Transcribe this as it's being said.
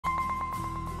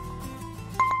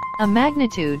A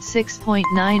magnitude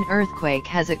 6.9 earthquake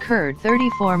has occurred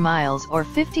 34 miles or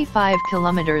 55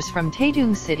 kilometers from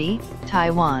Taitung City,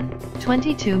 Taiwan,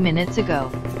 22 minutes ago.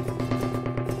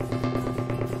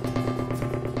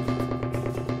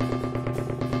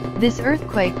 This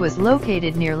earthquake was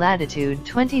located near latitude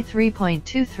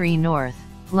 23.23 north,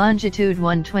 longitude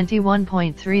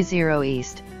 121.30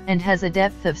 east, and has a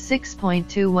depth of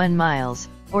 6.21 miles,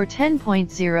 or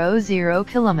 10.00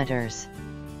 kilometers.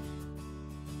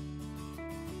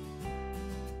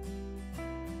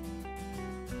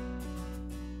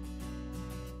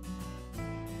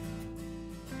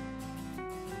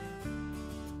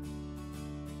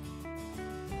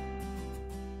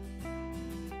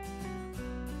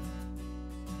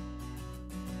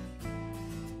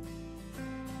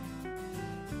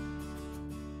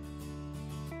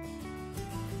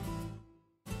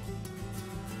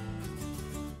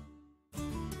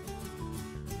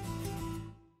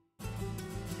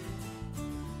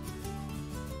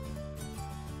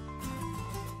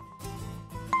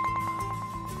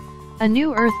 A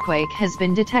new earthquake has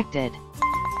been detected.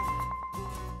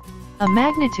 A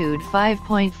magnitude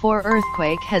 5.4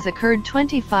 earthquake has occurred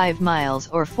 25 miles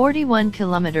or 41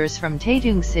 kilometers from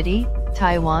Taitung City,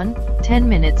 Taiwan, 10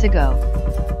 minutes ago.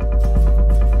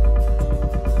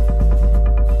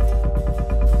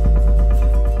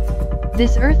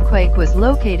 This earthquake was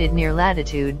located near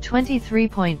latitude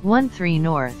 23.13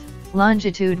 north,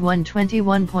 longitude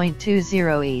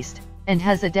 121.20 east, and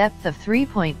has a depth of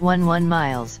 3.11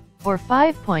 miles, or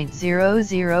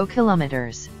 5.00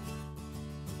 kilometers.